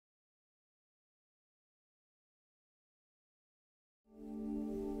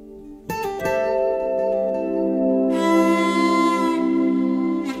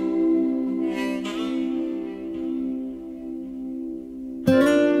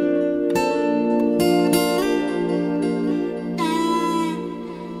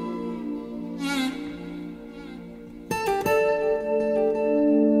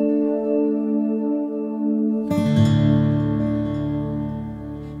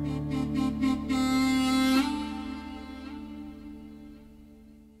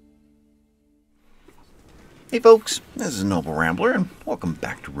Hey folks, this is Noble Rambler, and welcome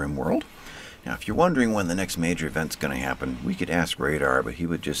back to RimWorld. Now, if you're wondering when the next major event's going to happen, we could ask Radar, but he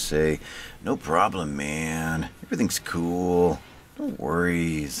would just say, "No problem, man. Everything's cool. No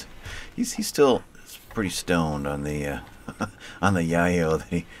worries." He's still pretty stoned on the on the yayo that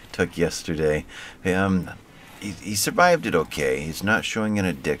he took yesterday. He survived it okay. He's not showing an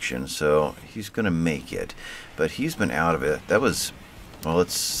addiction, so he's going to make it. But he's been out of it. That was, well,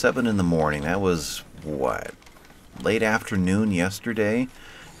 it's 7 in the morning. That was, what, late afternoon yesterday?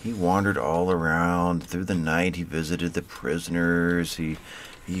 He wandered all around through the night. He visited the prisoners. He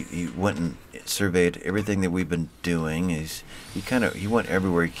went and surveyed everything that we've been doing. He went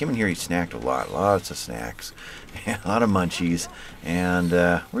everywhere. He came in here. He snacked a lot, lots of snacks, a lot of munchies. And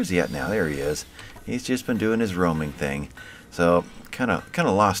where's he at now? There he is. He's just been doing his roaming thing. So kind of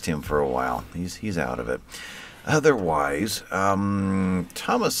lost him for a while. He's out of it. Otherwise, Tomislav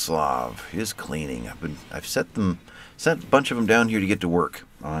is cleaning. I've sent a bunch of them down here to get to work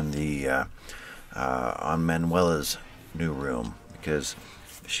on the on Manuela's new room, because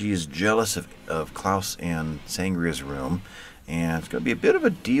she is jealous of Klaus and Sangria's room, and it's going to be a bit of a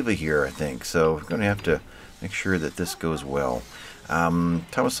diva here, I think. So we're going to have to make sure that this goes well.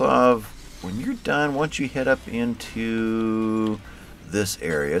 Tomislav, when you're done, once you head up into this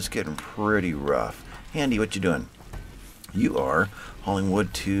area, it's getting pretty rough. Handy, what you doing? You are hauling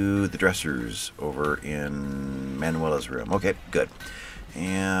wood to the dressers over in Manuela's room. Okay, good.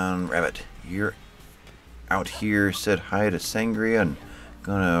 And Rabbit, you're out here, said hi to Sangria and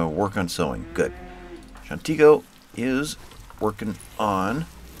gonna work on sewing. Good. Shantigo is working on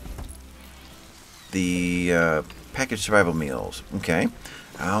the packaged survival meals. Okay.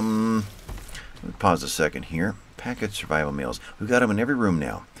 Let me pause a second here. Packaged survival meals. We've got them in every room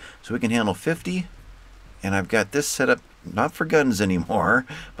now. So we can handle 50. And I've got this set up not for guns anymore,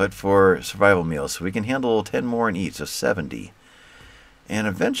 but for survival meals. So we can handle 10 more in each, so 70. And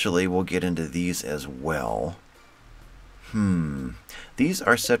eventually we'll get into these as well. These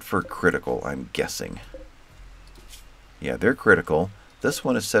are set for critical, I'm guessing. Yeah, they're critical. This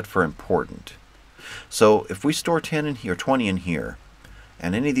one is set for important. So if we store 10 in here, 20 in here,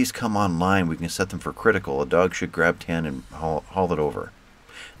 and any of these come online, we can set them for critical. A dog should grab 10 and haul it over.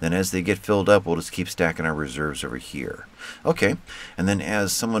 Then as they get filled up, we'll just keep stacking our reserves over here. Okay, and then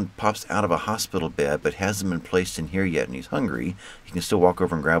as someone pops out of a hospital bed but hasn't been placed in here yet and he's hungry, he can still walk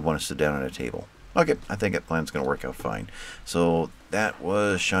over and grab one and sit down at a table. Okay, I think that plan's going to work out fine. So that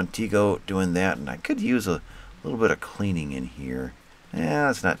was Shantigo doing that, and I could use a little bit of cleaning in here.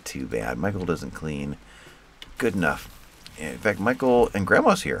 That's not too bad. Michael doesn't clean. Good enough. In fact, Michael and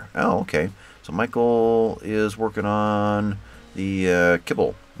Grandma's here. Oh, okay. So Michael is working on the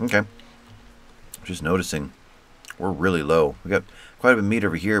kibble. Okay. Just noticing we're really low. We got quite a bit of meat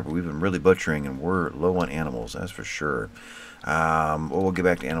over here, but we've been really butchering, and we're low on animals, that's for sure. We'll get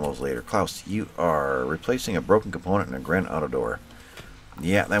back to animals later. Klaus, you are replacing a broken component in a Grand Auto door.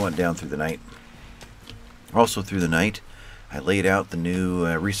 Yeah, that went down through the night. Also through the night, I laid out the new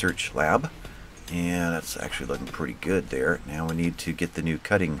research lab, and that's actually looking pretty good there. Now we need to get the new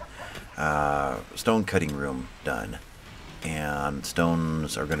stone cutting room done. And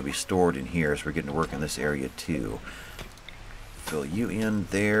stones are going to be stored in here, so we're getting to work in this area too. Fill you in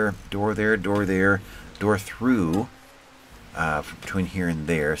there, door there, door there, door through. Between here and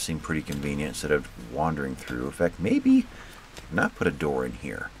there seemed pretty convenient instead of wandering through. In fact, maybe not put a door in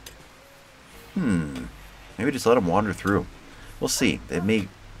here. Maybe just let them wander through. We'll see. It may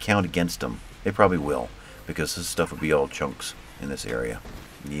count against them. They probably will, because this stuff will be all chunks in this area.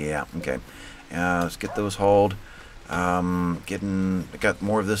 Yeah, okay. Let's get those hauled. I got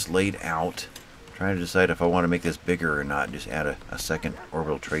more of this laid out. I'm trying to decide if I want to make this bigger or not. Just add a second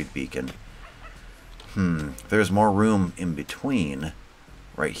orbital trade beacon. If there's more room in between,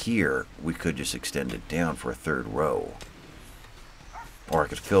 right here, we could just extend it down for a third row. Or I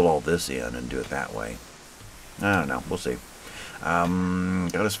could fill all this in and do it that way. I don't know. We'll see.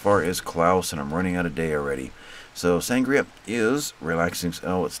 Got as far as Klaus, and I'm running out of day already. So Sangria is relaxing.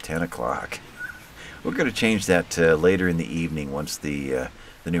 Oh, it's 10 o'clock. We're going to change that to later in the evening once the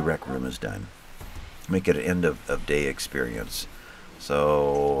new rec room is done. Make it an end of day experience.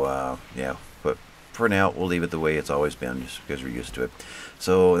 So, yeah, but for now, we'll leave it the way it's always been, just because we're used to it.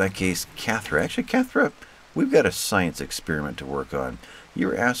 So, in that case, Cathra, we've got a science experiment to work on. You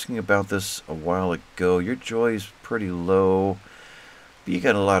were asking about this a while ago. Your joy's pretty low, but you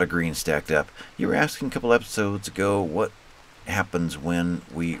got a lot of green stacked up. You were asking a couple episodes ago what happens when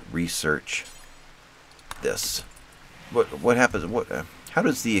we research this. What happens? How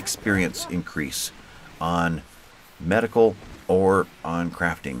does the experience increase on medical or on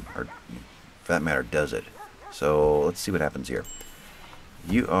crafting, or for that matter, does it? So let's see what happens here.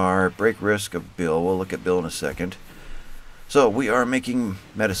 You are break risk of Bill. We'll look at Bill in a second. So we are making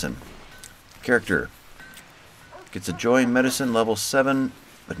medicine. Character gets a joy in medicine, level 7,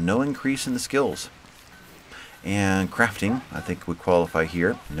 but no increase in the skills. And crafting, I think we qualify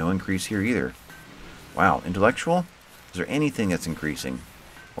here. No increase here either. Wow, intellectual? Is there anything that's increasing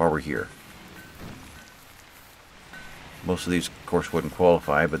while we're here? Most of these, of course, wouldn't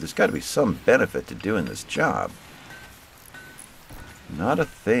qualify, but there's got to be some benefit to doing this job. Not a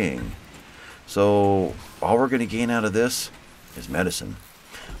thing. So all we're going to gain out of this is medicine,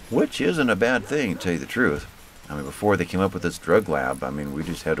 which isn't a bad thing, to tell you the truth. I mean, before they came up with this drug lab, I mean, we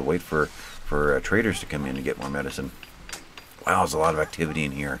just had to wait for traders to come in and get more medicine. Wow, there's a lot of activity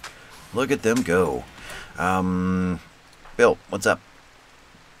in here. Look at them go. Bill, what's up?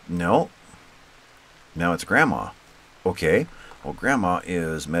 No. Now it's Grandma. Okay. Well, Grandma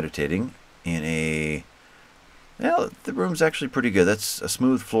is meditating in a... Well, the room's actually pretty good. That's a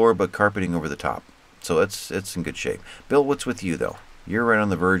smooth floor, but carpeting over the top. So it's in good shape. Bill, what's with you, though? You're right on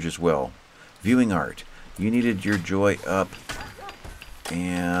the verge as well. Viewing art. You needed your joy up.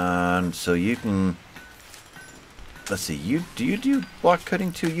 And so you can... Let's see. Do you do block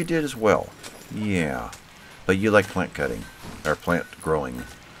cutting, too? You did as well. Yeah. But you like plant cutting. Or plant growing.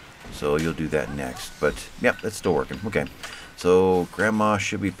 So you'll do that next. But, yep, that's still working. Okay. So Grandma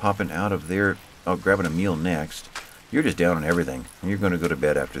should be popping out of there. Oh, grabbing a meal next. You're just down on everything. You're going to go to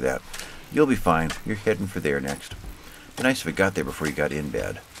bed after that. You'll be fine. You're heading for there next. Be nice if it got there before you got in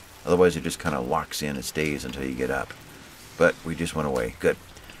bed. Otherwise, it just kind of locks in and stays until you get up. But we just went away. Good.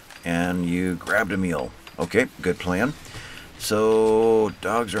 And you grabbed a meal. Okay, good plan. So,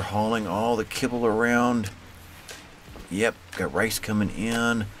 dogs are hauling all the kibble around. Yep, got rice coming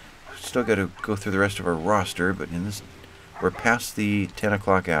in. Still got to go through the rest of our roster, but in this, we're past the 10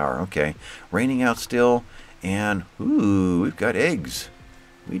 o'clock hour. Okay, raining out still, and ooh, we've got eggs.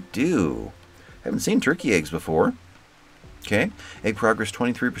 We do. Haven't seen turkey eggs before. Okay, egg progress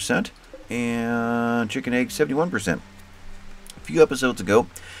 23%, and chicken eggs 71%. A few episodes ago,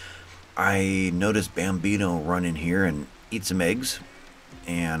 I noticed Bambino run in here and eat some eggs,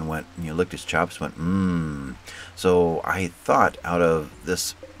 and went, licked his chops, went, mmm. So I thought out of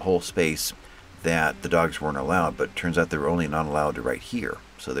this whole space that the dogs weren't allowed, but it turns out they were only not allowed to right here.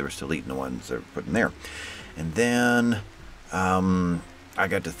 So they were still eating the ones they were putting there. And then I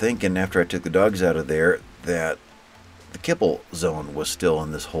got to thinking after I took the dogs out of there that the kibble zone was still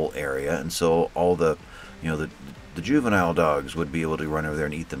in this whole area, and so all the juvenile dogs would be able to run over there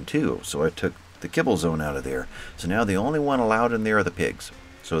and eat them too. So I took the kibble zone out of there. So now the only one allowed in there are the pigs.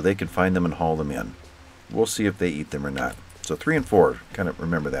 So they can find them and haul them in. We'll see if they eat them or not. So 3 and 4, kind of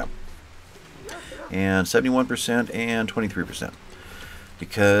remember that. And 71% and 23%.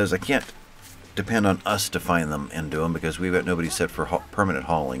 Because I can't depend on us to find them and do them, because we've got nobody set for permanent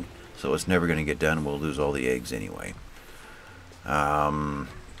hauling. So it's never going to get done, and we'll lose all the eggs anyway.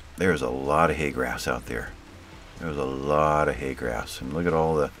 There's a lot of hay grass out there. There's a lot of hay grass. And look at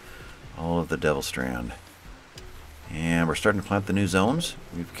all of the devil strand. And we're starting to plant the new zones.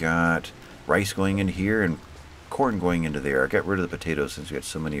 We've got rice going into here and corn going into there. I got rid of the potatoes since we got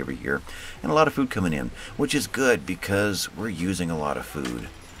so many over here. And a lot of food coming in, which is good because we're using a lot of food.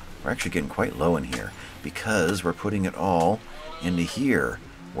 We're actually getting quite low in here because we're putting it all into here,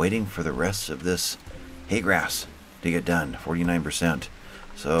 waiting for the rest of this hay grass to get done, 49%.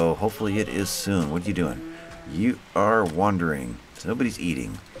 So hopefully it is soon. What are you doing? You are wandering. So nobody's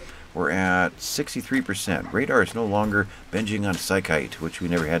eating. We're at 63%. Radar is no longer binging on psychite, which we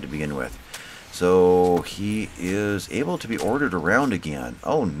never had to begin with. So he is able to be ordered around again.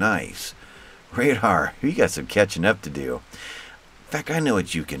 Oh, nice. Radar, you got some catching up to do. In fact, I know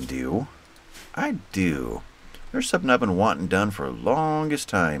what you can do. I do. There's something I've been wanting done for the longest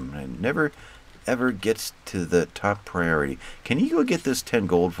time, and it never, ever gets to the top priority. Can you go get this 10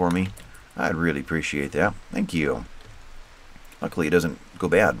 gold for me? I'd really appreciate that. Thank you. Luckily, it doesn't go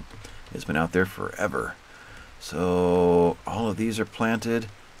bad. It's been out there forever. So all of these are planted.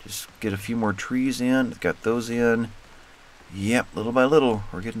 Just get a few more trees in. Got those in. Yep, little by little,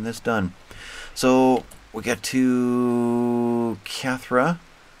 we're getting this done. So we got to Cathra,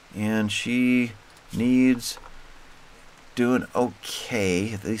 and she needs doing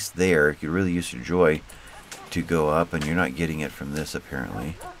okay, at least there. You could really use your joy to go up, and you're not getting it from this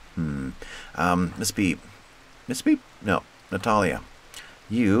apparently. Miss Beep. Miss Beep? No, Natalia.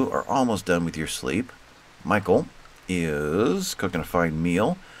 You are almost done with your sleep. Michael is cooking a fine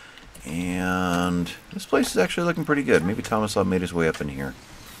meal. And this place is actually looking pretty good. Maybe Tomislav made his way up in here.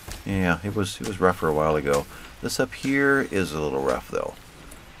 Yeah, it was rough for a while ago. This up here is a little rough, though.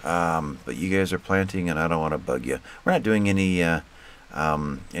 But you guys are planting, and I don't want to bug you. We're not doing any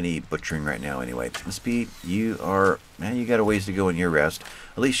butchering right now anyway. Speed, you are, man, you got a ways to go in your rest.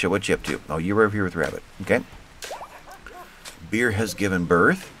 Alicia, what you up to? Oh, you're over here with Rabbit. Okay. Beer has given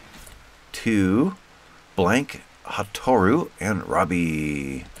birth to Blank, Hatoru, and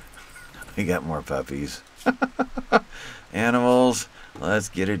Robbie. We got more puppies. Animals, let's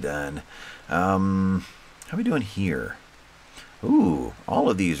get it done. How are we doing here? Ooh, all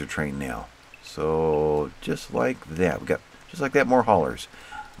of these are trained now. So just like that, we got just like that more haulers.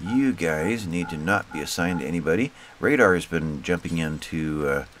 You guys need to not be assigned to anybody. Radar has been jumping in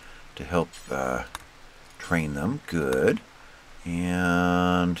to help train them. Good.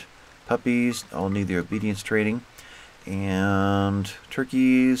 And puppies all need their obedience training. And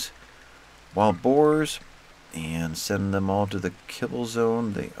turkeys, wild boars, and send them all to the kibble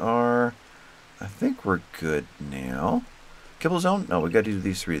zone. They are. I think we're good now. Kibble zone? No, we got to do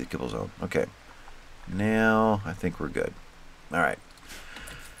these three, the kibble zone. Okay. Now, I think we're good. All right.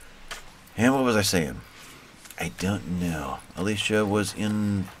 And what was I saying? I don't know. Alicia was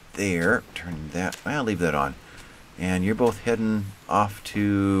in there. Turn that. I'll leave that on. And you're both heading off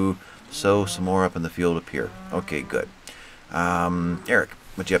to sow some more up in the field up here. Okay, good. Eric,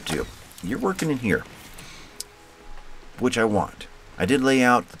 what you up to? You're working in here, which I want. I did lay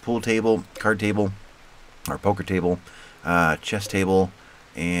out the pool table, card table, or poker table, chess table,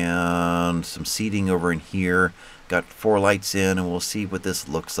 and some seating over in here. Got 4 lights in, and we'll see what this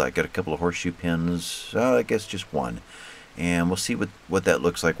looks like. Got a couple of horseshoe pins, I guess just one. And we'll see what that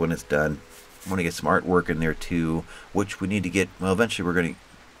looks like when it's done. I want to get some artwork in there too, which we need to get, well, eventually we're going to,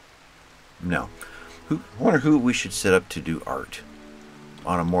 no. I wonder who we should set up to do art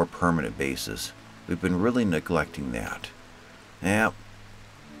on a more permanent basis. We've been really neglecting that. Yeah,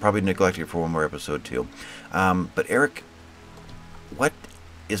 probably neglecting it for one more episode too. But Eric, what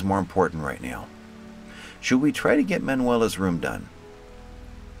is more important right now? Should we try to get Manuela's room done?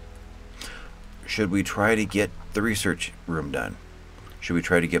 Should we try to get the research room done? Should we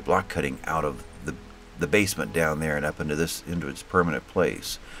try to get block cutting out of the basement down there and up into its permanent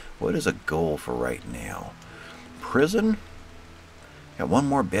place? What is a goal for right now? Prison? Got one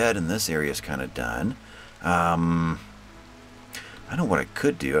more bed, and this area is kind of done. I know what I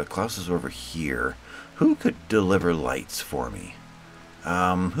could do. Klaus is over here. Who could deliver lights for me?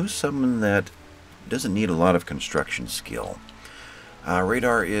 Who's someone that doesn't need a lot of construction skill?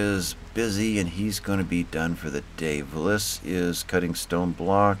 Radar is busy, and he's going to be done for the day. Bliss is cutting stone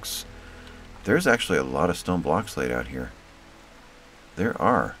blocks. There's actually a lot of stone blocks laid out here. There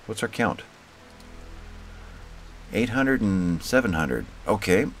are. What's our count? 800 and 700.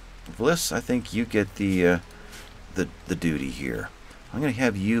 Okay. Bliss, I think you get the duty here. I'm going to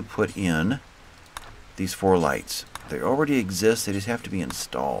have you put in these 4 lights. They already exist. They just have to be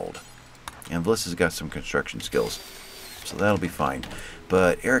installed. And Bliss has got some construction skills, so that'll be fine.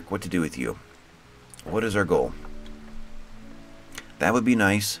 But Eric, what to do with you? What is our goal? That would be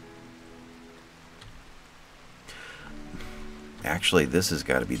nice. Actually, this has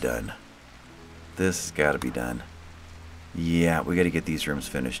got to be done. This has got to be done. Yeah, we got to get these rooms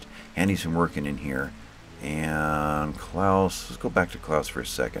finished. Andy's been working in here. And Klaus, let's go back to Klaus for a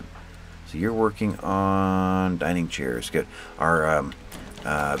second. So you're working on dining chairs. Good. Our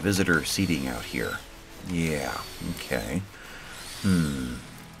visitor seating out here. Yeah, okay.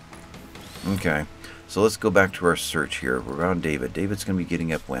 Okay. So let's go back to our search here. We're on David. David's going to be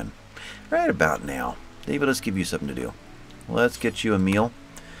getting up when? Right about now. David, let's give you something to do. Let's get you a meal.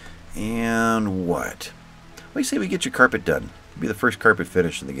 And what? What do you say we get your carpet done? It'll be the first carpet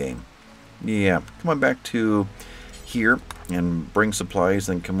finish in the game. Yeah, come on back to here and bring supplies,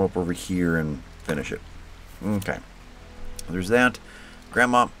 then come up over here and finish it. Okay. There's that.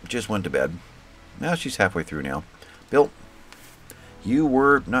 Grandma just went to bed. Now she's halfway through now. Bill, you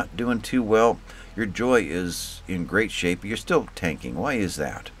were not doing too well. Your joy is in great shape, but you're still tanking. Why is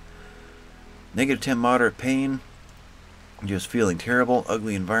that? -10 moderate pain. Just feeling terrible.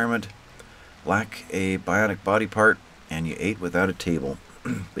 Ugly environment. Lack a bionic body part. And you ate without a table.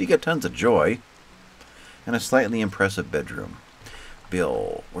 But you got tons of joy. And a slightly impressive bedroom.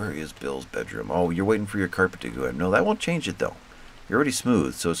 Bill, where is Bill's bedroom? Oh, you're waiting for your carpet to go in. No, that won't change it though. You're already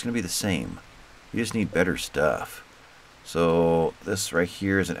smooth, so it's going to be the same. You just need better stuff. So this right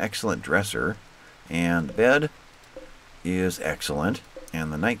here is an excellent dresser. And the bed is excellent.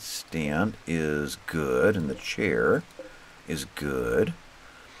 And the nightstand is good. And the chair is good.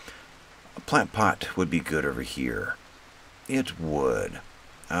 A plant pot would be good over here. It would.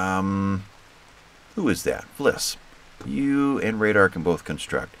 Who is that? Bliss. You and Radar can both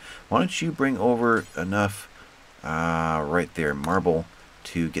construct. Why don't you bring over enough right there, marble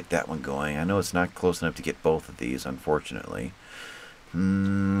to get that one going. I know it's not close enough to get both of these, unfortunately.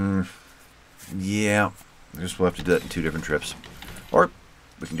 Yeah, I guess we'll have to do that in 2 different trips. Or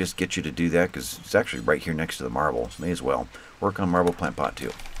we can just get you to do that, because it's actually right here next to the marble. So may as well work on marble plant pot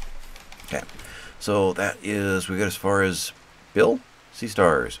too. Okay, so that is, we got as far as Bill, Sea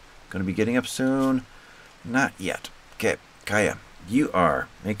Stars. Going to be getting up soon? Not yet. Okay, Kaya, you are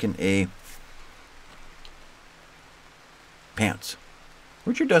making a pants.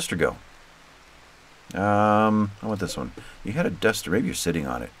 Where'd your duster go? I want this one. You had a duster. Maybe you're sitting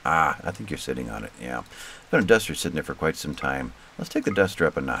on it. Ah, I think you're sitting on it. Yeah. I've got a duster sitting there for quite some time. Let's take the duster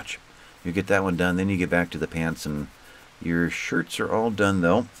up a notch. You get that one done, then you get back to the pants, and your shirts are all done,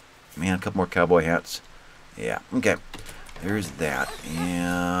 though. Man, a couple more cowboy hats. Yeah, okay. There's that.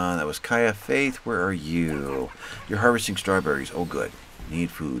 And that was Kaya Faith. Where are you? You're harvesting strawberries. Oh, good.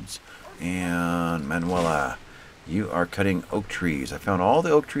 Need foods. And Manuela, you are cutting oak trees. I found all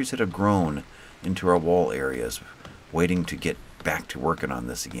the oak trees that have grown into our wall areas, waiting to get back to working on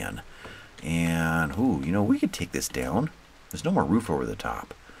this again. And, ooh, you know, we could take this down. There's no more roof over the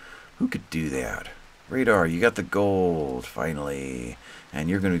top. Who could do that? Radar, you got the gold, finally. And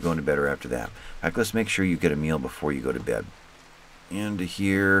you're going to be going to bed right after that. In fact, let's make sure you get a meal before you go to bed. Into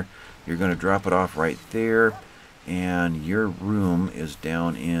here, you're going to drop it off right there. And your room is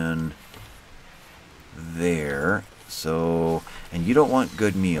down in there. So, and you don't want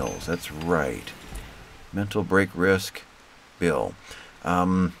good meals. That's right. Mental break risk, Bill.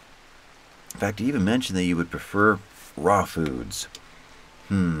 In fact, you even mentioned that you would prefer raw foods.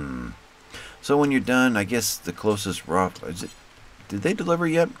 So when you're done, I guess the closest raw... Did they deliver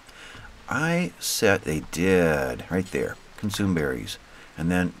yet? I said they did. Right there. Consume berries.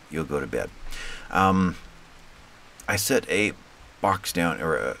 And then you'll go to bed. I set a box down,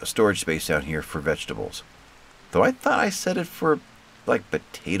 or a storage space down here for vegetables. Though I thought I set it for, like,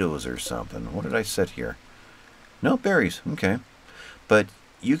 potatoes or something. What did I set here? No, berries. Okay. But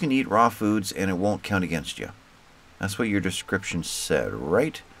you can eat raw foods and it won't count against you. That's what your description said,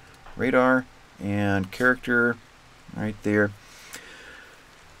 right? Radar and character right there.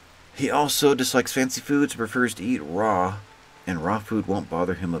 He also dislikes fancy foods, prefers to eat raw, and raw food won't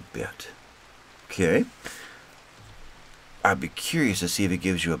bother him a bit. Okay. I'd be curious to see if it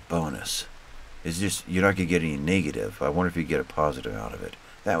gives you a bonus. It's just, you're not going to get any negative. I wonder if you get a positive out of it.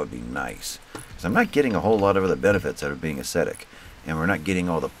 That would be nice. Because I'm not getting a whole lot of other benefits out of being ascetic. And we're not getting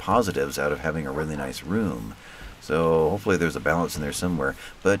all the positives out of having a really nice room. So hopefully there's a balance in there somewhere.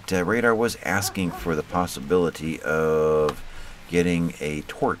 But Radar was asking for the possibility of getting a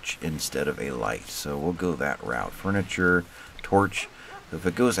torch instead of a light. So we'll go that route. Furniture, torch. If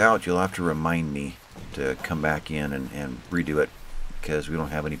it goes out, you'll have to remind me to come back in and redo it, because we don't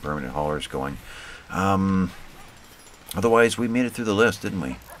have any permanent haulers going. Otherwise, we made it through the list, didn't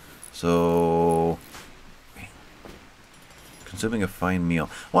we? So, consuming a fine meal.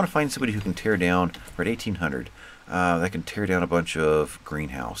 I want to find somebody who can tear down, we're at 1800, that can tear down a bunch of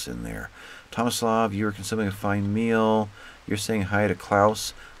greenhouse in there. Tomislav, you're consuming a fine meal. You're saying hi to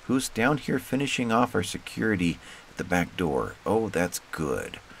Klaus, who's down here finishing off our security at the back door. Oh, that's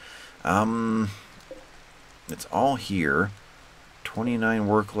good. It's all here. 29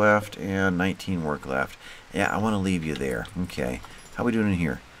 work left and 19 work left. Yeah, I want to leave you there. Okay. How we doing in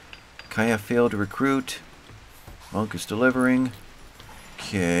here? Kaya failed to recruit. Monk is delivering.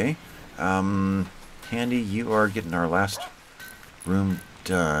 Okay. Handy, you are getting our last room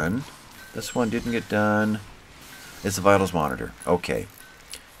done. This one didn't get done. It's the vitals monitor. Okay.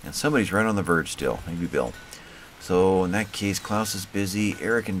 And somebody's right on the verge still. Maybe Bill. So in that case, Klaus is busy.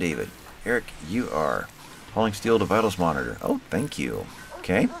 Eric and David. Eric, you are hauling steel to vitals monitor. Oh, thank you.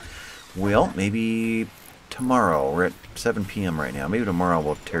 Okay. Well, maybe tomorrow. We're at 7 p.m. right now. Maybe tomorrow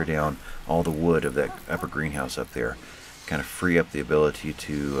we'll tear down all the wood of that upper greenhouse up there. Kind of free up the ability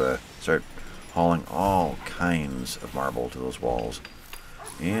to start hauling all kinds of marble to those walls.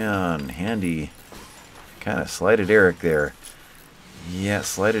 And Handy kind of slighted Eric there. Yeah,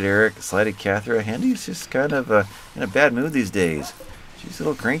 slighted Eric, slighted Cathra. Handy's just kind of in a bad mood these days. She's a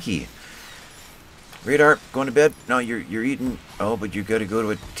little cranky. Radar, going to bed? No, you're eating. Oh, but you got to go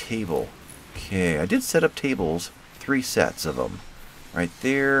to a table. Okay, I did set up tables, 3 sets of them. Right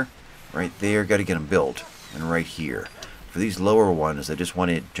there, got to get them built. And right here. For these lower ones, I just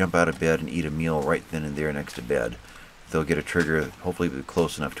want to jump out of bed and eat a meal right then and there next to bed. They'll get a trigger, hopefully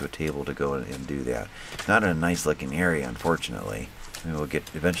close enough to a table to go and do that. Not in a nice looking area, unfortunately. Maybe we'll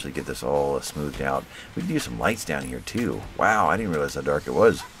eventually get this all smoothed out. We can do some lights down here too. Wow, I didn't realize how dark it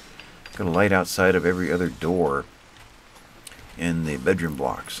was. Got a light outside of every other door in the bedroom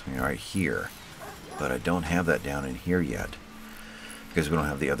blocks, right here. But I don't have that down in here yet. because we don't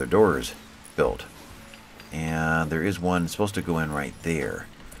have the other doors built. And there is one supposed to go in right there.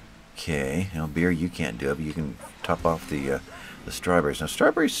 Okay, now beer you can't do it, but you can top off the strawberries. Now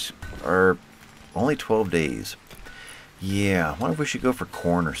strawberries are only 12 days. Yeah, I wonder if we should go for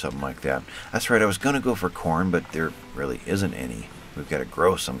corn or something like that. That's right, I was going to go for corn, but there really isn't any. We've got to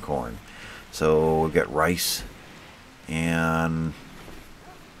grow some corn. So we've got rice, and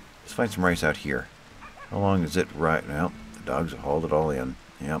let's find some rice out here. How long is it right now? The dogs have hauled it all in.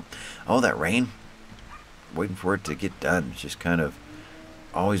 Yeah. Oh, that rain. Waiting for it to get done. It's just kind of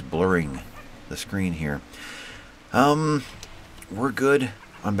always blurring the screen here. We're good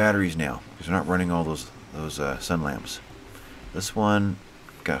on batteries now because we're not running all those sun lamps. This one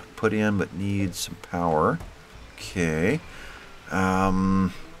got put in but needs some power. Okay.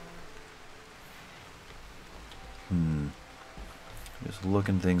 Just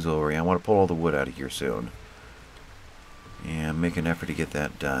looking things over. I want to pull all the wood out of here soon and make an effort to get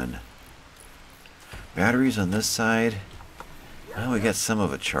that done. Batteries on this side. Oh, we got some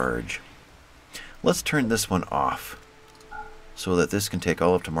of a charge. Let's turn this one off so that this can take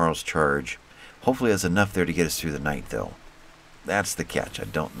all of tomorrow's charge. Hopefully there's enough there to get us through the night, though. That's the catch. I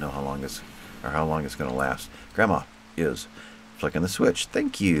don't know how long it's going to last. Grandma is flicking the switch.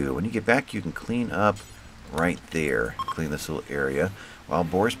 Thank you. When you get back, you can clean up right there. Clean this little area.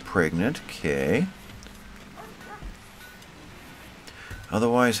 Wild boar's pregnant. Okay.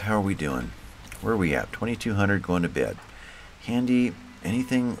 Otherwise, how are we doing? Where are we at? 2200 going to bed. Handy,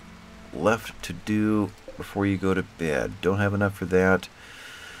 anything left to do before you go to bed? Don't have enough for that.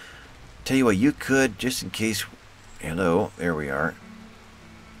 Tell you what, you could, just in case. Hello, there we are.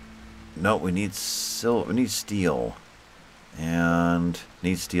 No, we need steel. And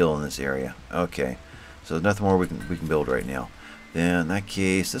need steel in this area. Okay. So there's nothing more we can build right now. Then in that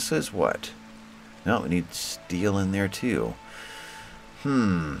case, this is what? No, we need steel in there too.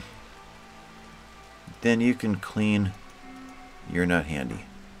 Then you can clean. You're not handy.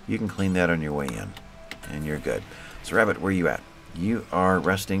 You can clean that on your way in, and you're good. So Rabbit, where are you at? You are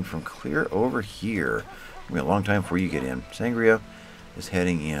resting from clear over here. It'll be a long time before you get in. Sangria is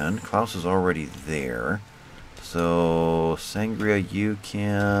heading in. Klaus is already there. So Sangria, you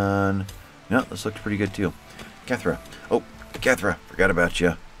can. No, this looks pretty good too. Cathra. Oh, Cathra, forgot about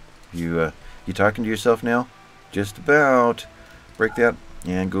you. You talking to yourself now? Just about. Break that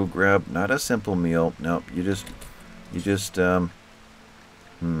and go grab not a simple meal. No, you just there.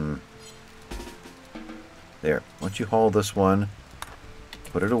 Why don't you haul this one,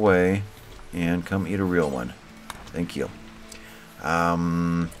 put it away, and come eat a real one. Thank you.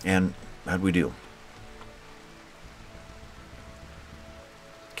 And how'd we do?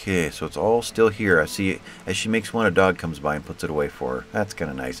 Okay, so it's all still here. I see as she makes one, a dog comes by and puts it away for her. That's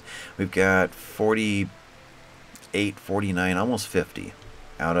kind of nice. We've got 48, 49, almost 50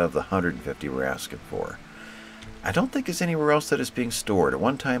 out of the 150 we're asking for. I don't think there's anywhere else that is being stored. At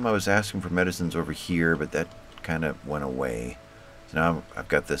one time I was asking for medicines over here, but that kind of went away. So now I've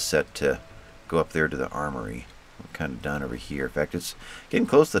got this set to go up there to the armory. I'm kind of done over here. In fact, it's getting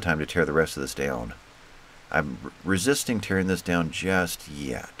close to the time to tear the rest of this down. I'm resisting tearing this down just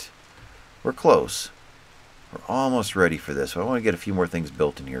yet. We're close. We're almost ready for this. So I want to get a few more things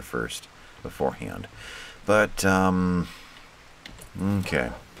built in here first, beforehand. But, okay.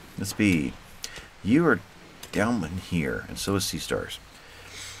 The speed. You are down in here, and so is Sea Stars.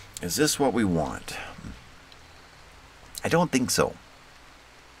 Is this what we want? I don't think so.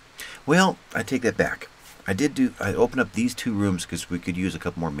 Well, I take that back. I opened up these two rooms because we could use a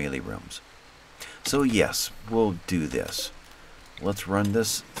couple more melee rooms. So yes, we'll do this. Let's run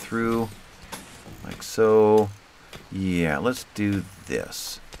this through like so. Yeah, let's do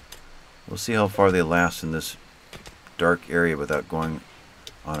this. We'll see how far they last in this dark area without going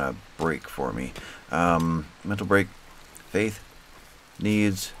on a break for me. Mental break. Faith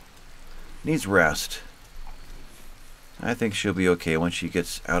needs rest. I think she'll be okay once she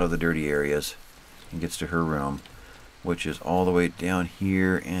gets out of the dirty areas and gets to her room, which is all the way down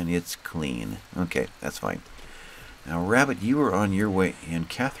here, and it's clean. Okay, that's fine. Now, Rabbit, you are on your way in.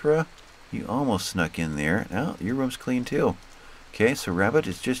 Cathra, you almost snuck in there. Now, your room's clean too. Okay, so Rabbit,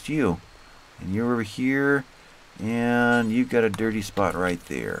 it's just you. And you're over here, and you've got a dirty spot right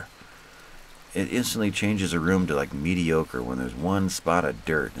there. It instantly changes a room to like mediocre when there's one spot of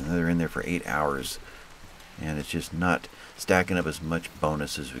dirt, and they're in there for 8 hours. And it's just not stacking up as much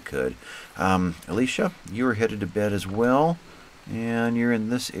bonus as we could. Alicia, you are headed to bed as well. And you're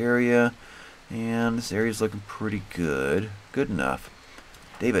in this area. And this area's looking pretty good. Good enough.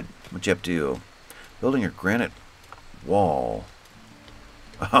 David, what you up to? Building a granite wall.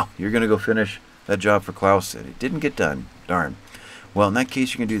 Oh, you're going to go finish that job for Klaus. And it didn't get done. Darn. Well, in that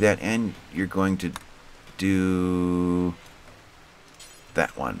case, you're going to do that, and you're going to do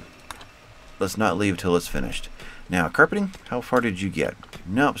that one. Let's not leave till it's finished. Now, carpeting, how far did you get?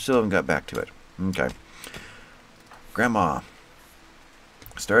 Nope, still haven't got back to it. Okay. Grandma,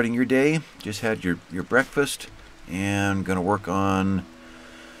 starting your day, just had your breakfast, and going to work on...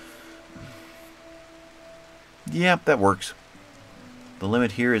 Yep, that works. The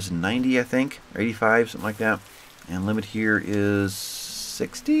limit here is 90, I think, or 85, something like that. And limit here is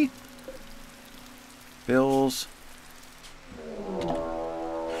 60. Bills.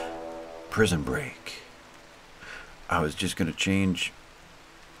 Prison break. I was just going to change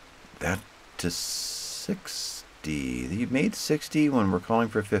that to 60. You made 60 when we're calling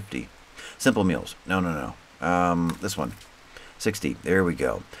for 50. Simple meals. No. This one. 60. There we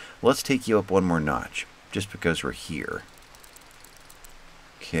go. Let's take you up one more notch, just because we're here.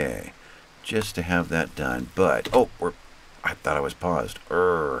 Okay. Just to have that done. But, oh, I thought I was paused.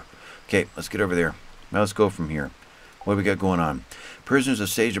 Okay, let's get over there. Now let's go from here. What do we got going on? Prisoners have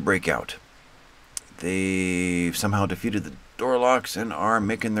staged a breakout. They've somehow defeated the door locks and are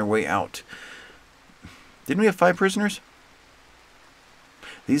making their way out. Didn't we have 5 prisoners?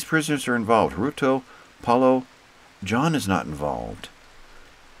 These prisoners are involved. Haruto, Paulo, John is not involved.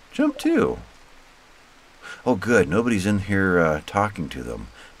 Jump 2. Oh, good. Nobody's in here talking to them.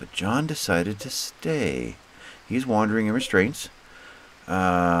 But John decided to stay. He's wandering in restraints.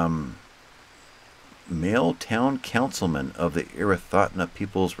 Male town councilman of the Irathatna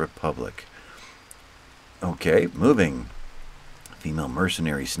People's Republic. Okay, moving. Female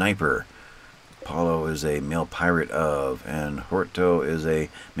mercenary sniper. Paulo is a male pirate of, and Horto is a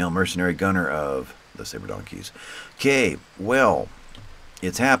male mercenary gunner of the Saber Donkeys. Okay, well,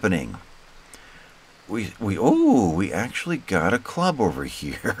 it's happening. We actually got a club over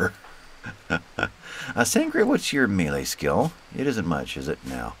here. Sangre, what's your melee skill? It isn't much, is it?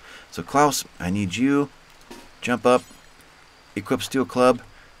 No. So Klaus, I need you. Jump up, equip steel club,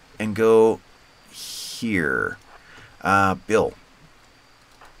 and go here. Bill.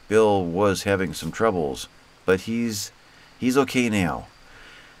 Bill was having some troubles, but he's okay now.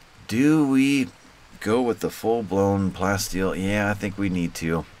 Do we go with the full-blown plasteel? Yeah, I think we need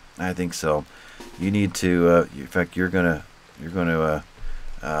to. I think so. You need to. In fact, you're gonna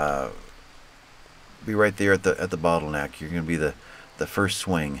be right there at the bottleneck. You're gonna be the first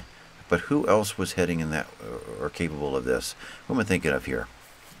swing. But who else was heading in that or capable of this? What am I thinking of here?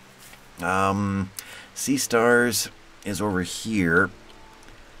 Sea Stars is over here.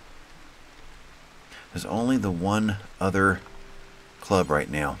 There's only the one other club right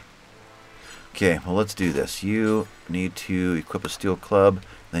now. Okay, well, let's do this. You need to equip a steel club,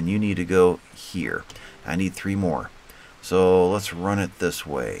 then you need to go here. I need 3 more. So let's run it this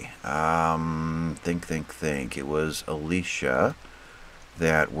way. Think. It was Alicia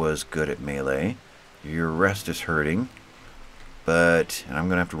that was good at melee. Your rest is hurting, but I'm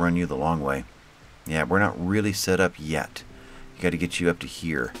going to have to run you the long way. Yeah, we're not really set up yet. Got to get you up to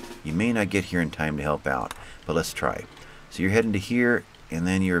here. You may not get here in time to help out, but let's try. So you're heading to here, and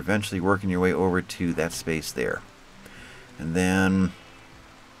then you're eventually working your way over to that space there. And then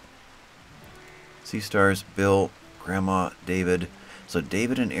Sea Stars, Bill, Grandma, David. So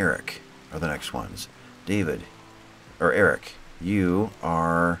David and Eric are the next ones. David, or Eric, you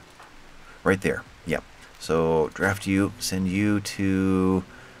are right there. Yep. So draft you, send you to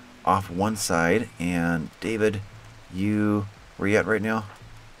off one side, and David, you... Where you at right now?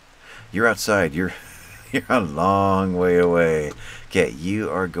 You're outside. You're a long way away. Okay,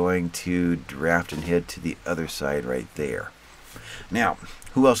 you are going to draft and head to the other side right there. Now,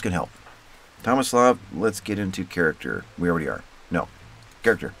 who else can help? Tomislav, let's get into character. We already are. No,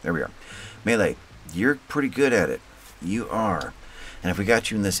 character. There we are. Melee, you're pretty good at it. You are. And if we got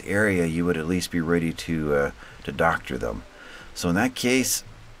you in this area, you would at least be ready to doctor them. So in that case,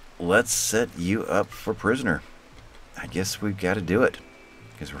 let's set you up for prisoner. I guess we've got to do it,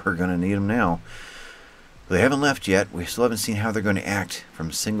 because we're going to need them now. They haven't left yet. We still haven't seen how they're going to act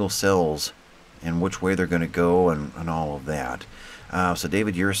from single cells and which way they're going to go and all of that. So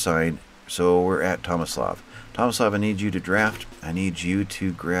David, you're assigned. So we're at Tomislav. Tomislav, I need you to draft. I need you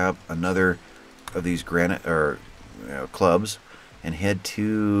to grab another of these granite or clubs and head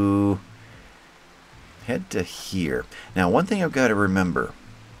to here. Now, one thing I've got to remember.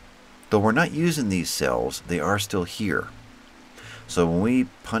 Though we're not using these cells, they are still here. So when we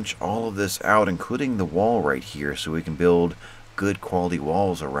punch all of this out, including the wall right here, so we can build good quality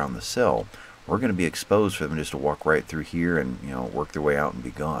walls around the cell, we're going to be exposed for them just to walk right through here and, work their way out and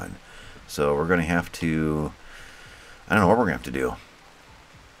be gone. So we're going to have to... I don't know what we're going to have to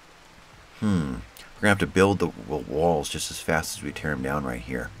do. We're going to have to build the walls just as fast as we tear them down right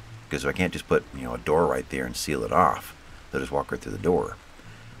here. Because I can't just put, a door right there and seal it off. They'll just walk right through the door.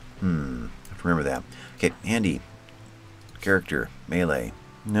 I have to remember that. Okay, Andy. Character. Melee.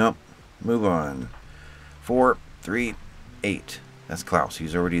 Nope. Move on. 4, 3, 8. That's Klaus.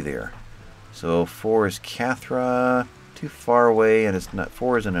 He's already there. So 4 is Cathra. Too far away, and it's not.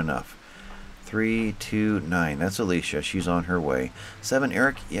 4 isn't enough. 3, 2, 9. That's Alicia. She's on her way. 7,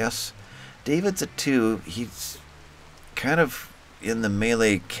 Eric. Yes. David's a 2. He's kind of in the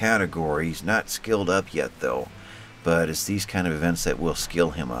melee category. He's not skilled up yet, though. But it's these kind of events that will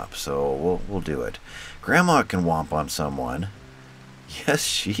skill him up. So we'll do it. Grandma can womp on someone. Yes,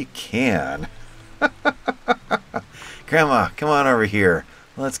 she can. Grandma, come on over here.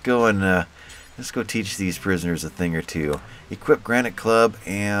 Let's go and let's go teach these prisoners a thing or two. Equip Granite Club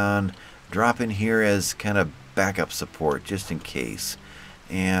and drop in here as kind of backup support just in case.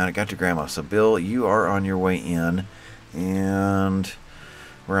 And I got your grandma. So Bill, you are on your way in. And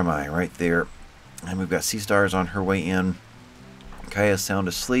where am I? Right there. And we've got Sea Stars on her way in. Kaya's sound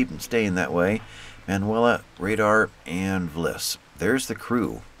asleep and staying that way. Manuela, Radar, and Vliss. There's the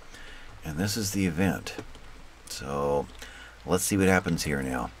crew. And this is the event. So let's see what happens here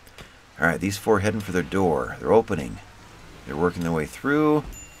now. Alright, these 4 heading for their door. They're opening. They're working their way through.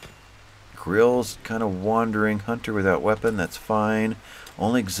 Grill's kind of wandering. Hunter without weapon, that's fine.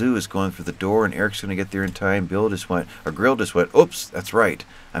 Only Xu is going for the door, and Eric's going to get there in time. Grill just went, oops, that's right.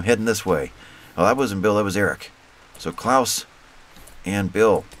 I'm heading this way. Oh, that wasn't Bill, that was Eric. So Klaus and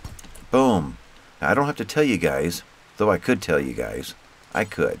Bill. Boom. Now, I don't have to tell you guys, though I could tell you guys. I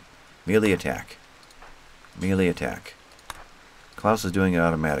could. Melee attack. Melee attack. Klaus is doing it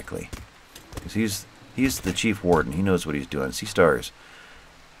automatically. Because he's the chief warden. He knows what he's doing. Sea Stars.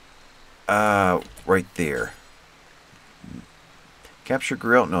 Right there. Capture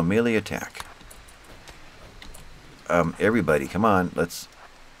Grill. No, melee attack. Everybody, come on. Let's...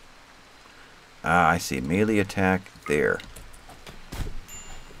 I see. Melee attack there.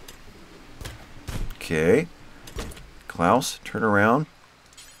 Okay. Klaus, turn around.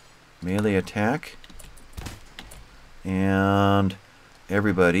 Melee attack. And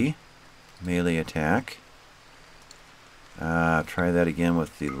everybody, melee attack. Try that again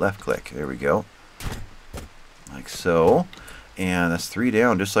with the left click. There we go. Like so. And that's 3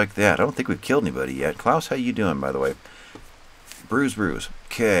 down, just like that. I don't think we've killed anybody yet. Klaus, how you doing, by the way? Bruise.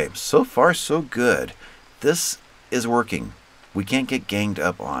 Okay, so far so good. This is working. We can't get ganged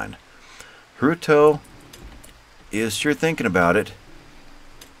up on. Haruto is sure thinking about it.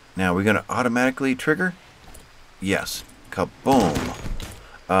 Now, we're going to automatically trigger? Yes. Kaboom.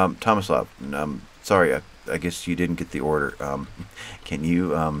 Tomislav, sorry, I guess you didn't get the order. Can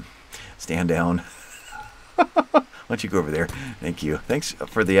you stand down? Why don't you go over there? Thank you. Thanks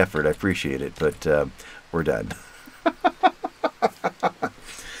for the effort. I appreciate it, but we're done.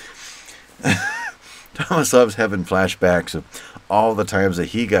 Tomislav's having flashbacks of all the times that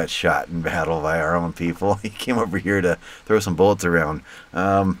he got shot in battle by our own people. He came over here to throw some bullets around.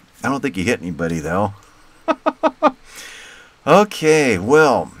 I don't think he hit anybody, though. Okay,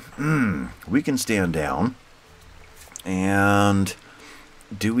 well, we can stand down. And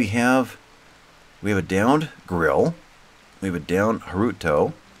do we have... We have a downed Grill. We have a downed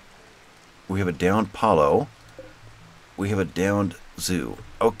Haruto. We have a downed Paulo. We have a downed Xu.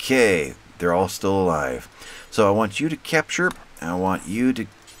 Okay, they're all still alive. So I want you to capture... I want you to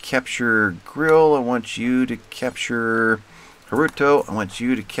capture Grill. I want you to capture Haruto. I want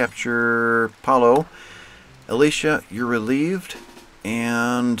you to capture Paulo. Alicia, you're relieved.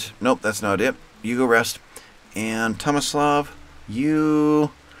 And... Nope, that's not it. You go rest. And Tomislav,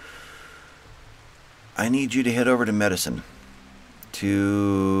 you... I need you to head over to medicine.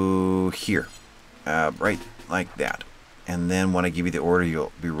 To here. Right like that. And then when I give you the order,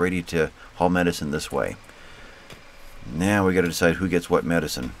 you'll be ready to haul medicine this way. Now we got to decide who gets what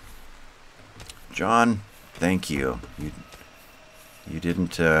medicine. John, thank you. You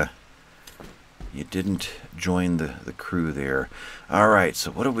didn't join the crew there. All right,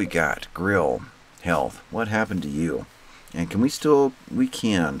 so what have we got? Grill, health. What happened to you? And can we still? We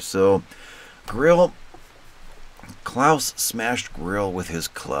can. So, Grill. Klaus smashed Grill with his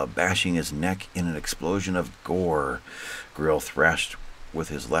club, bashing his neck in an explosion of gore. Grill thrashed with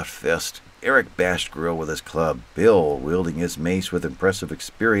his left fist. Eric bashed Grill with his club. Bill wielding his mace with impressive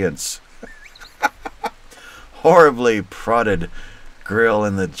experience. Horribly prodded Grill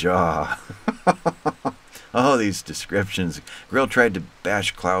in the jaw. Oh, these descriptions. Grill tried to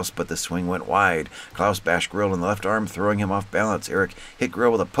bash Klaus, but the swing went wide. Klaus bashed Grill in the left arm, throwing him off balance. Eric hit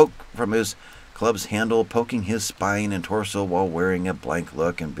Grill with a poke from his club's handle poking his spine and torso while wearing a blank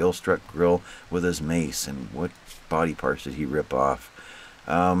look, and Bill struck Grill with his mace. And what body parts did he rip off?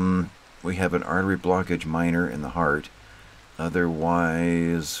 We have an artery blockage minor in the heart.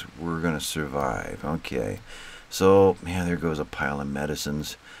 Otherwise, we're going to survive. Okay. So, yeah, there goes a pile of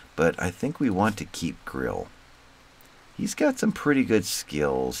medicines. But I think we want to keep Grill. He's got some pretty good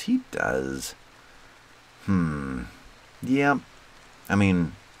skills. He does. Yeah. I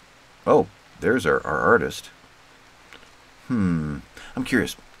mean, oh, there's our artist. I'm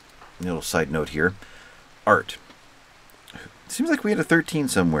curious. A little side note here. Art. Seems like we had a 13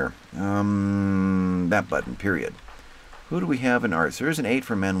 somewhere. That button, period. Who do we have in art? So there's an 8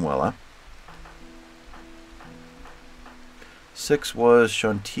 for Manuela. 6 was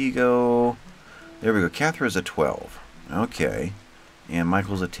Shantigo. There we go. Catherine's a 12. Okay. And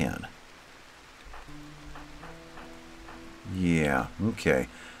Michael's a 10. Yeah, okay.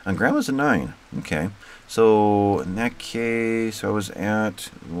 And Grandma's a 9. Okay. So, in that case, I was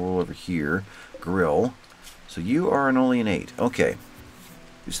at, over here, Grill. So you are only an 8. Okay.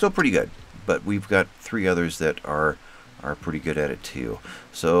 You're still pretty good. But we've got 3 others that are pretty good at it too.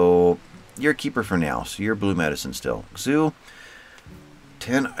 So, you're a keeper for now. So you're blue medicine still. Xu,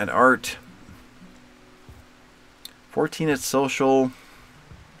 10 at art. 14 at social.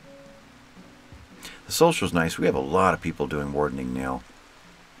 The social's nice. We have a lot of people doing wardening now.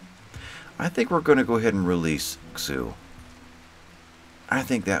 I think we're going to go ahead and release Xu. I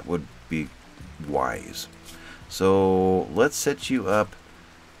think that would be wise. So let's set you up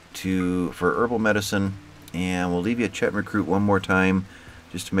for herbal medicine, and we'll leave you at Chet Recruit one more time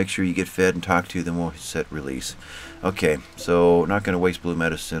just to make sure you get fed and talked to. Then we'll set release. Okay, so not going to waste blue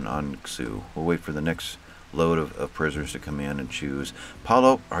medicine on Xu. We'll wait for the next load of prisoners to come in and choose.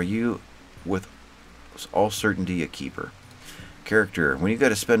 Paulo, are you with all certainty a keeper? Character, when you got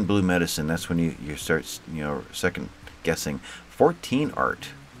to spend blue medicine, that's when you start, second guessing. 14 art.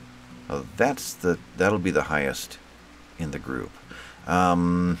 Oh, that'll be the highest in the group.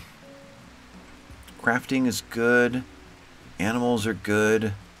 Crafting is good. Animals are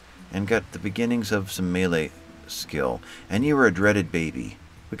good, and got the beginnings of some melee skill. And you were a dreaded baby.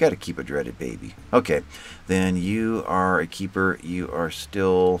 We got to keep a dreaded baby. Okay, then you are a keeper. You are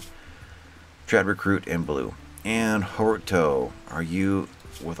still Trad Recruit and blue. And Horuto, are you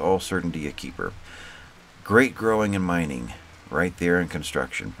with all certainty a keeper? Great growing and mining, right there in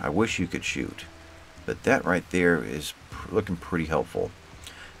construction. I wish you could shoot, but that right there is looking pretty helpful.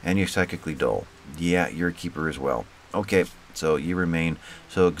 And you're psychically dull. Yeah, you're a keeper as well. Okay, so you remain.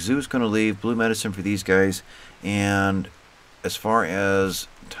 So Xu's going to leave. Blue medicine for these guys. And as far as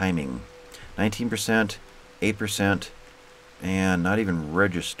timing, 19%, 8%, and not even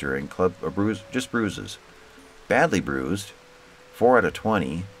registering. Club just bruises. Badly bruised, 4 out of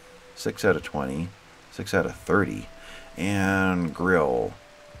 20, 6 out of 20, 6 out of 30, and Grill.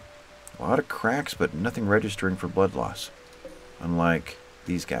 A lot of cracks, but nothing registering for blood loss, unlike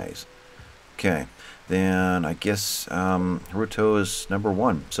these guys. Okay, then I guess Haruto is number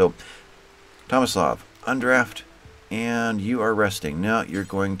 1. So, Tomislav, undraft, and you are resting. Now you're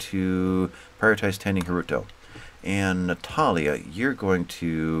going to prioritize tending Haruto. And Natalia, you're going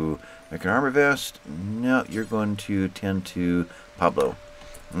to make an armor vest. No, you're going to tend to Pablo.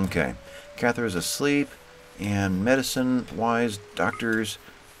 Okay. Catherine's asleep. And medicine-wise, doctors,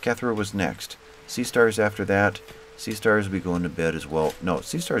 Catherine was next. Sea-Stars after that. Sea-Stars will be going to bed as well. No,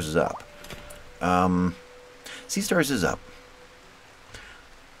 Sea-Stars is up. Sea-Stars is up.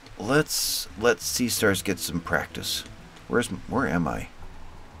 Let's let Sea-Stars get some practice. Where am I?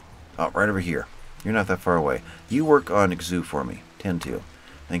 Oh, right over here. You're not that far away. You work on Xu for me. Tend to.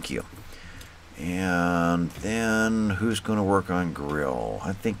 Thank you. And then who's going to work on Grill?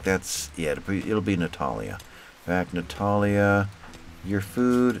 I think that's it'll be Natalia. In fact, Natalia, your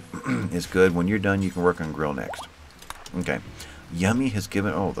food is good. When you're done, you can work on Grill next. Okay. Yummy has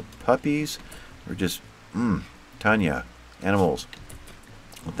given. Oh, the puppies are just. Tanya, animals.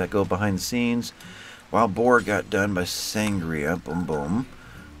 Let that go behind the scenes. Wild Boar got done by Sangria. Boom, boom.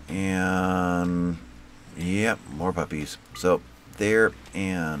 And yep, more puppies. So there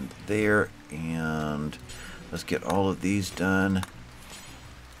and let's get all of these done.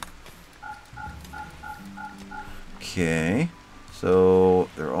 Okay, so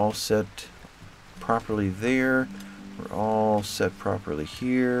they're all set properly there. We're all set properly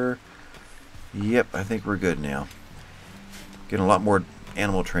here. Yep, I think we're good now. Getting a lot more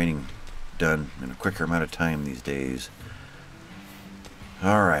animal training done in a quicker amount of time these days.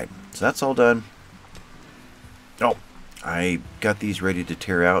 Alright, so that's all done. Oh, I got these ready to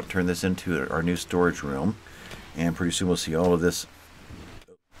tear out, turn this into our new storage room. And pretty soon we'll see all of this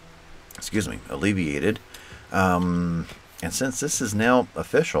excuse me, alleviated. And since this is now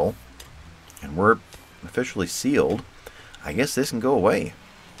official, and we're officially sealed, I guess this can go away.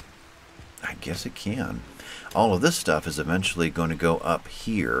 I guess it can. All of this stuff is eventually going to go up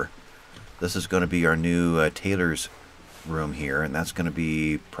here. This is going to be our new tailor's room here, and that's going to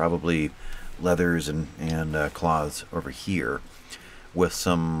be probably leathers and cloths over here, with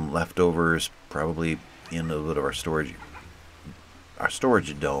some leftovers probably in a little bit of our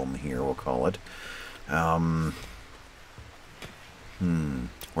storage dome here, we'll call it. Where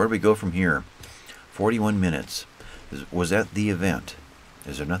do we go from here? 41 minutes. Was that the event?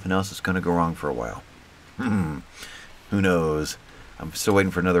 Is there nothing else that's going to go wrong for a while? Who knows? I'm still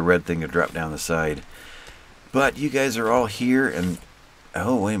waiting for another red thing to drop down the side. But you guys are all here, and...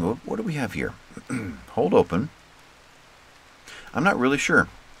 oh, wait a minute. What do we have here? Hold open. I'm not really sure.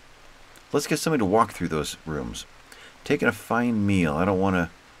 Let's get somebody to walk through those rooms. Taking a fine meal. I don't want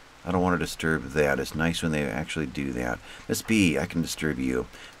to disturb that. It's nice when they actually do that. Miss B, I can disturb you.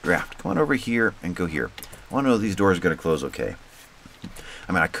 Draft, come on over here and go here. I want to know if these doors are going to close okay.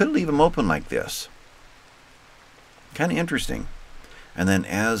 I mean, I could leave them open like this. Kind of interesting. And then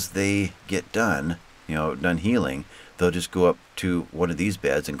as they get done, done healing, they'll just go up to one of these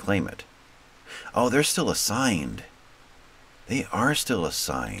beds and claim it. Oh, they're still assigned. They are still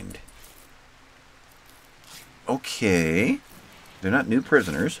assigned. Okay. They're not new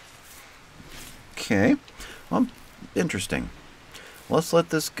prisoners. Okay. Well, interesting. Let's let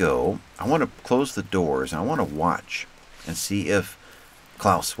this go. I want to close the doors, and I want to watch and see if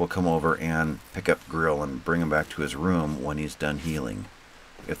Klaus will come over and pick up Grill and bring him back to his room when he's done healing,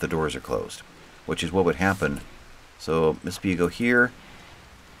 if the doors are closed, which is what would happen. So Miss B, go here,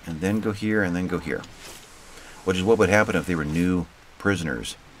 and then go here, and then go here, which is what would happen if they were new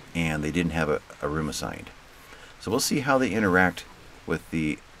prisoners and they didn't have a room assigned. So we'll see how they interact with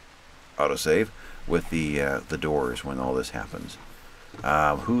the autosave, with the doors when all this happens.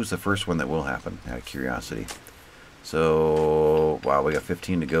 Who's the first one that will happen, out of curiosity? So, wow, we got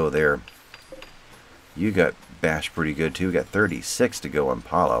 15 to go there. You got bashed pretty good, too. We got 36 to go on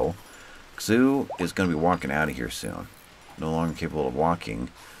Paulo. Xu is going to be walking out of here soon. No longer capable of walking,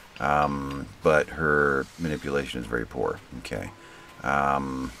 but her manipulation is very poor. Okay.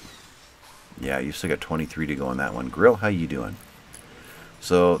 Yeah, you still got 23 to go on that one. Grill, how you doing?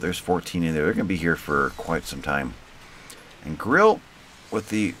 So, there's 14 in there. They're going to be here for quite some time. And Grill, with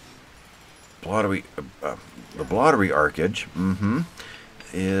the blottery arcage,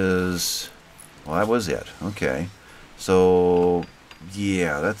 is... well, that was it. Okay. So,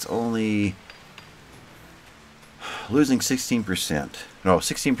 yeah, that's only losing 16%. No,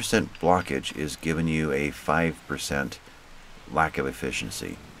 16% blockage is giving you a 5% lack of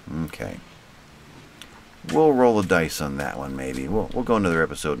efficiency. Okay. We'll roll the dice on that one, maybe. We'll go another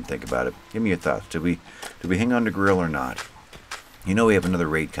episode and think about it. Give me your thoughts. Did we hang on to Grill or not? We have another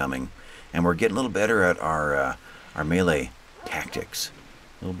raid coming, and we're getting a little better at our melee tactics.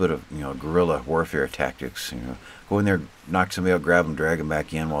 A little bit of guerrilla warfare tactics. Go in there, knock somebody out, grab them, drag them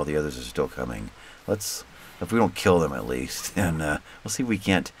back in while the others are still coming. If we don't kill them at least, and we'll see if we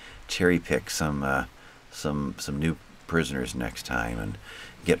can't cherry pick some new prisoners next time and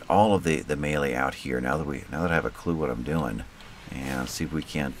get all of the melee out here. Now that I have a clue what I'm doing, and see if we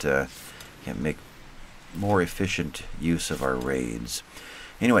can't make more efficient use of our raids.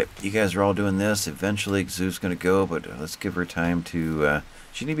 Anyway, you guys are all doing this. Eventually, Xu's going to go, but let's give her time to...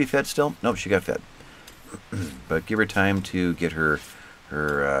 she need to be fed still? No, she got fed. But give her time to get her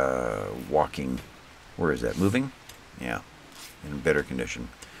walking... where is that? Moving? Yeah, in better condition.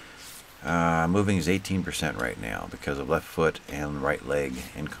 Moving is 18% right now because of left foot and right leg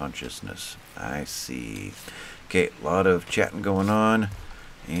in consciousness. I see. Okay, a lot of chatting going on.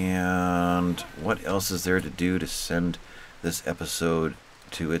 And what else is there to do to send this episode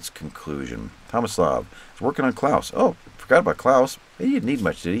to its conclusion? Tomislav is working on Klaus. Oh, forgot about Klaus. He didn't need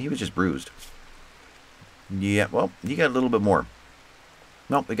much, did he? He was just bruised. Yeah, well, you got a little bit more.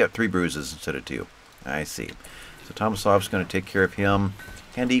 Nope, we got 3 bruises instead of 2. I see. So Tomislav's going to take care of him.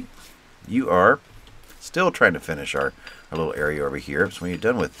 Handy, you are still trying to finish our little area over here. So when you're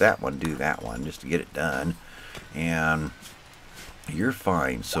done with that one, do that one just to get it done. And you're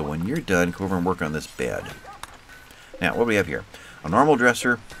fine. So when you're done, go over and work on this bed. Now, what do we have here? A normal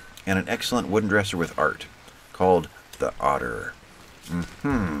dresser and an excellent wooden dresser with art called the Otter.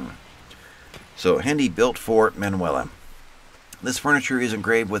 So, handy, built for Manuela. This furniture is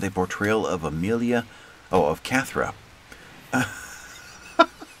engraved with a portrayal of of Cathra.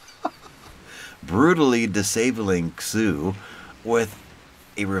 Brutally disabling Xu with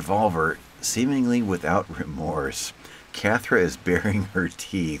a revolver, seemingly without remorse. Cathra is baring her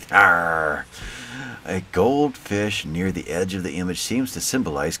teeth. Arr! A goldfish near the edge of the image seems to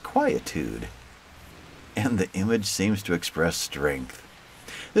symbolize quietude, and the image seems to express strength.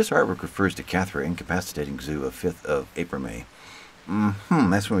 This artwork refers to Cathra incapacitating zoo of 5th of April, May.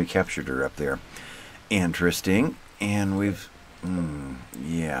 That's when we captured her up there. Interesting. And we've,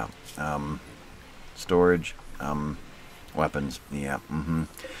 yeah, storage, weapons, yeah,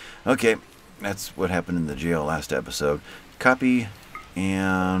 Okay, that's what happened in the jail last episode. Copy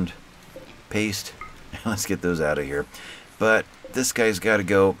and paste. Let's get those out of here. But this guy's got to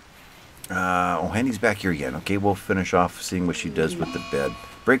go. Henny's back here again. Okay, we'll finish off seeing what she does with the bed.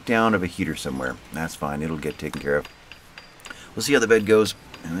 Breakdown of a heater somewhere. That's fine. It'll get taken care of. We'll see how the bed goes,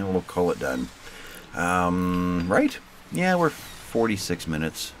 and then we'll call it done. Right? Yeah, we're 46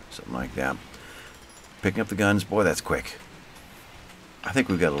 minutes, something like that. Picking up the guns. Boy, that's quick. I think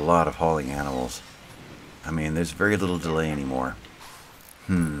we've got a lot of hauling animals. I mean, there's very little delay anymore.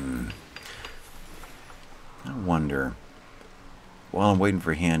 I wonder. While I'm waiting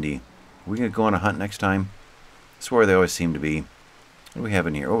for Handy, are we going to go on a hunt next time? That's where they always seem to be. What do we have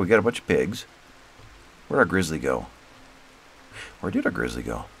in here? Oh, we got a bunch of pigs. Where'd our grizzly go? Where did our grizzly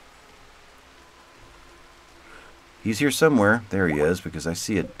go? He's here somewhere. There he is, because I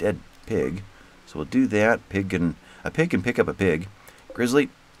see a dead pig. So we'll do that. A pig can pick up a pig. Grizzly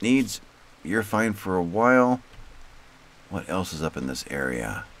needs... You're fine for a while. What else is up in this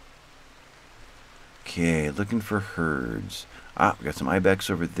area? Okay, looking for herds. Ah, we got some ibex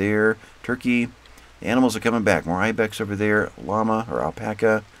over there. Turkey. The animals are coming back. More ibex over there. Llama or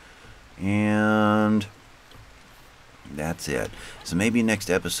alpaca. And that's it. So maybe next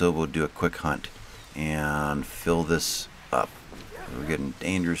episode we'll do a quick hunt and fill this up. We're getting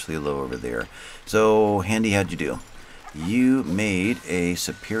dangerously low over there. So, Handy, how'd you do? You made a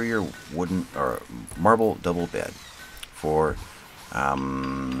superior wooden or marble double bed for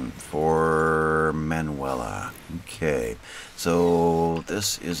Manuela. Okay, so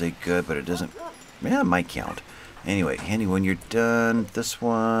this is a good, but it doesn't. Yeah, it might count. Anyway, Handy, when you're done, this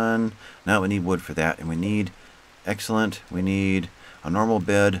one. Now we need wood for that, and we need excellent. We need a normal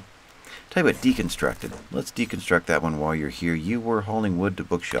bed. Tell you what, deconstructed. Let's deconstruct that one while you're here. You were hauling wood to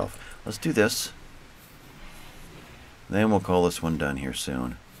bookshelf. Let's do this. Then we'll call this one done here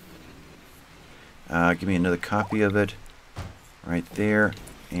soon. Give me another copy of it. Right there.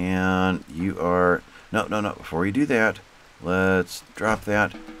 And you are... No. Before you do that, let's drop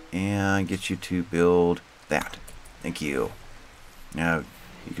that and get you to build that. Thank you. Now,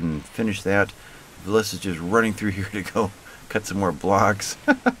 you can finish that. This is just running through here to go cut some more blocks.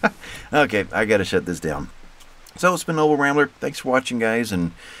 Okay, I gotta shut this down. So, it's been Noble Rambler. Thanks for watching, guys,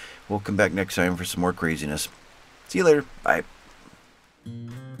 and we'll come back next time for some more craziness. See you later. Bye.